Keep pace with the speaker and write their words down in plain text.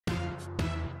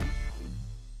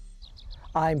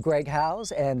I'm Greg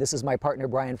Howes, and this is my partner,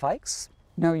 Brian Fikes.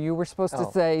 No, you were supposed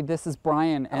to say, this is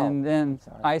Brian, and then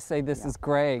I say, this is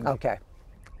Greg. Okay.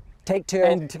 Take two.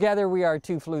 And together we are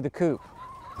Two Flew the Coop.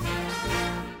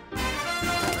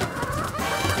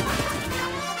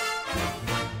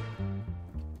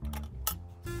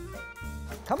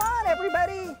 Come on,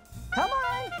 everybody. Come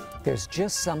on. There's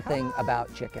just something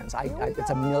about chickens. It's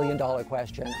a $1 million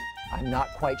question. I'm not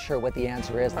quite sure what the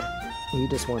answer is. You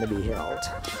just want to be held.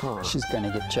 Huh. She's going to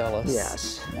get jealous.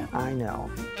 Yes, yeah. I know.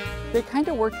 They kind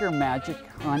of work your magic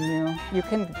on you.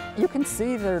 You can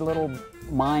see their little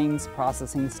minds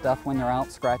processing stuff when they're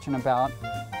out scratching about.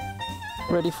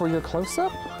 Ready for your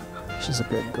close-up? She's a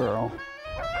good girl.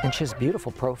 And she has a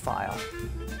beautiful profile.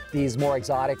 These more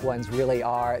exotic ones really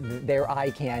are, they're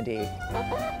eye candy.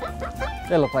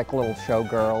 They look like little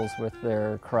showgirls with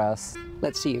their crests.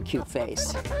 Let's see your cute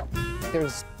face.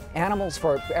 There's animals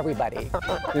for everybody.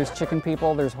 There's chicken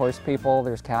people, there's horse people,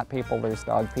 there's cat people, there's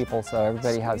dog people, so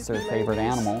everybody has their favorite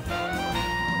animal.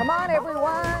 Come on,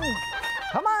 everyone!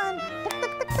 Come on!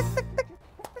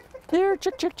 Here,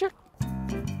 chick, chick, chick.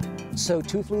 So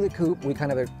Two Flew the Coop, our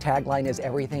tagline is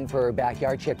everything for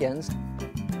backyard chickens.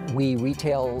 We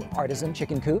retail artisan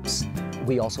chicken coops.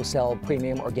 We also sell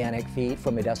premium organic feed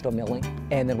from Modesto Milling.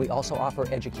 And then we also offer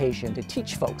education to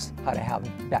teach folks how to have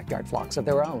backyard flocks of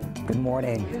their own. Good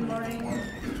morning. Good morning.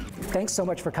 Thanks so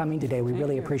much for coming today. We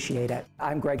really appreciate it.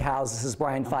 I'm Greg Howes, this is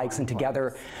Brian Fikes, and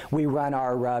together we run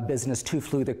our business Two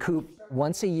Flew the Coop.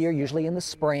 Once a year, usually in the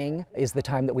spring, is the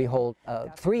time that we hold a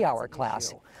 3-hour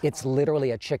class. It's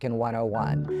literally a chicken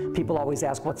 101. People always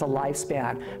ask, what's a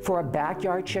lifespan? For a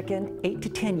backyard chicken, 8 to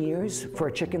 10 years. For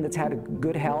a chicken that's had a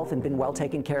good health and been well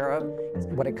taken care of.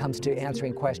 When it comes to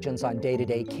answering questions on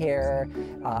day-to-day care,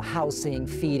 housing,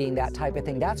 feeding, that type of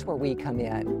thing, that's where we come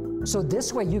in. So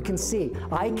this way you can see,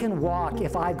 I can walk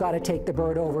if I've got to take the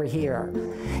bird over here,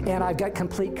 and I've got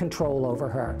complete control over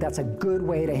her. That's a good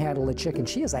way to handle a chicken.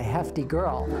 She is a hefty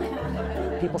girl.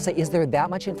 People say, is there that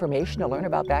much information to learn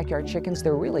about backyard chickens?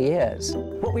 There really is.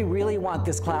 What we really want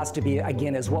this class to be,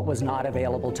 again, is what was not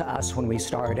available to us when we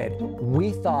started.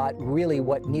 We thought really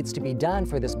what needs to be done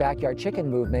for this backyard chicken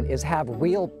movement is have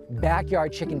real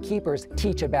backyard chicken keepers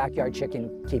teach a backyard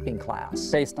chicken keeping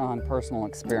class. Based on personal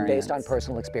experience. Based on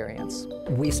personal experience.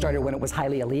 We started when it was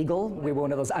highly illegal. We were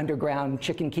one of those underground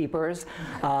chicken keepers.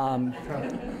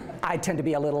 I tend to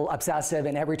be a little obsessive,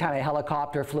 and every time a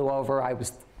helicopter flew over, I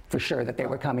was for sure that they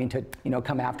were coming to,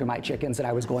 come after my chickens and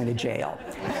I was going to jail.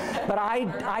 But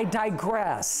I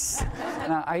digress.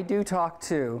 Now, I do talk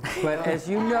too, but as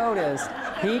you noticed,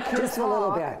 he can just a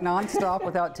little bit nonstop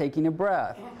without taking a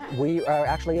breath. We are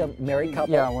actually a married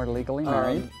couple. Yeah, we're legally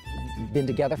married. Been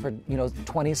together for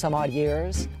 20 some odd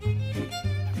years.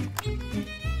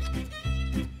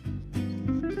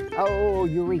 Oh,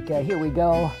 Eureka, here we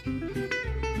go.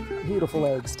 Beautiful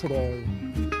eggs today.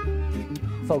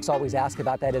 Folks always ask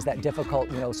about that. Is that difficult,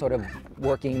 sort of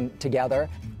working together?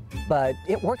 But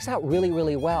it works out really,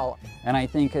 really well. And I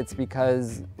think it's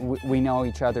because we know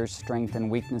each other's strengths and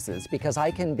weaknesses. Because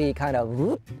I can be kind of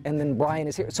whoop, and then Brian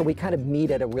is here. So we kind of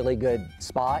meet at a really good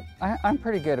spot. I'm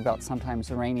pretty good about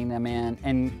sometimes reining them in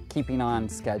and keeping on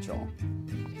schedule,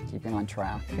 keeping on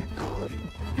track.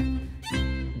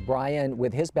 Brian,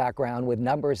 with his background, with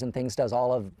numbers and things, does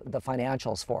all of the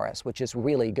financials for us, which is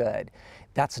really good.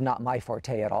 That's not my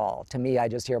forte at all. To me, I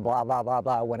just hear blah, blah, blah,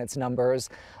 blah when it's numbers.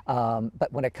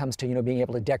 But when it comes to, being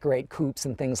able to decorate coops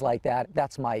and things like that,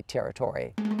 that's my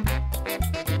territory.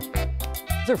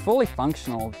 They're fully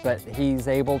functional, but he's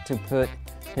able to put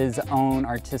his own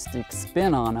artistic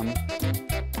spin on them.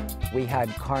 We had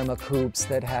karma coops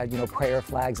that had, prayer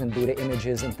flags and Buddha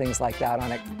images and things like that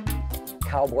on it.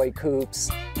 Cowboy coops.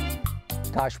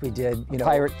 Gosh, we did,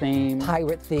 pirate themed.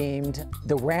 Pirate themed.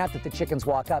 The ramp that the chickens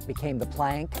walk up became the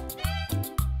plank.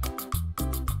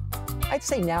 I'd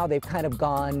say now they've kind of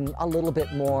gone a little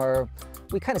bit more,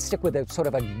 we kind of stick with a sort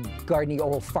of a gardeny,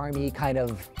 old farmy kind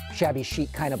of shabby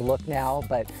chic kind of look now,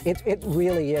 but it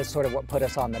really is sort of what put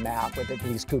us on the map, with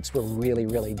these coops were really,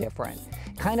 really different.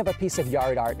 Kind of a piece of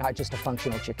yard art, not just a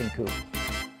functional chicken coop.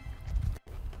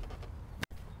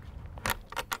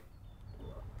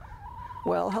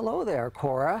 Well, hello there,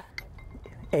 Cora.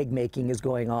 Egg making is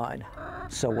going on,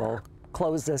 so we'll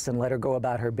close this and let her go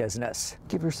about her business.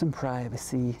 Give her some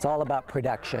privacy. It's all about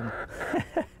production.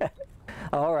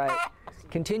 All right,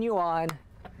 continue on.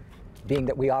 Being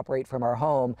that we operate from our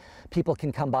home, people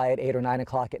can come by at 8 or 9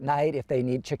 o'clock at night if they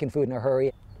need chicken food in a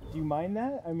hurry. Do you mind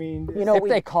that? I mean, if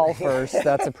they call first,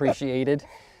 that's appreciated.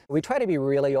 We try to be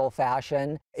really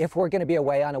old-fashioned. If we're going to be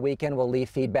away on a weekend, we'll leave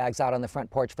feed bags out on the front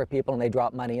porch for people and they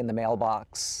drop money in the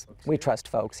mailbox. Okay. We trust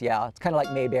folks, yeah. It's kind of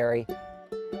like Mayberry.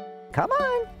 Come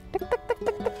on.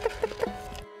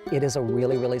 It is a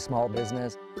really, really small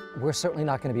business. We're certainly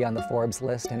not going to be on the Forbes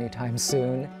list anytime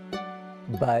soon,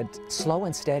 but slow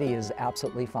and steady is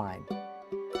absolutely fine.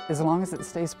 As long as it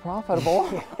stays profitable.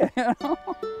 You know?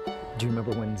 Do you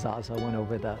remember when Zaza went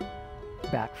over the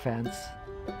back fence?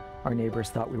 Our neighbors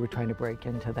thought we were trying to break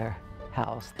into their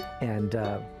house, and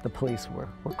the police were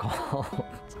called.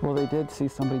 Well, they did see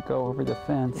somebody go over the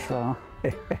fence, so.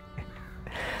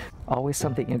 Always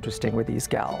something interesting with these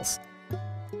gals.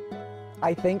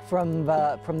 I think from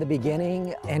the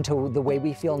beginning and to the way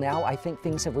we feel now, I think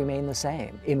things have remained the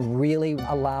same in really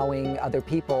allowing other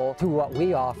people, through what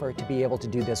we offer, to be able to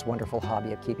do this wonderful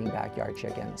hobby of keeping backyard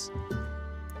chickens.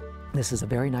 This is a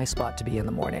very nice spot to be in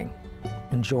the morning,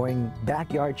 enjoying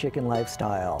backyard chicken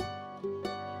lifestyle.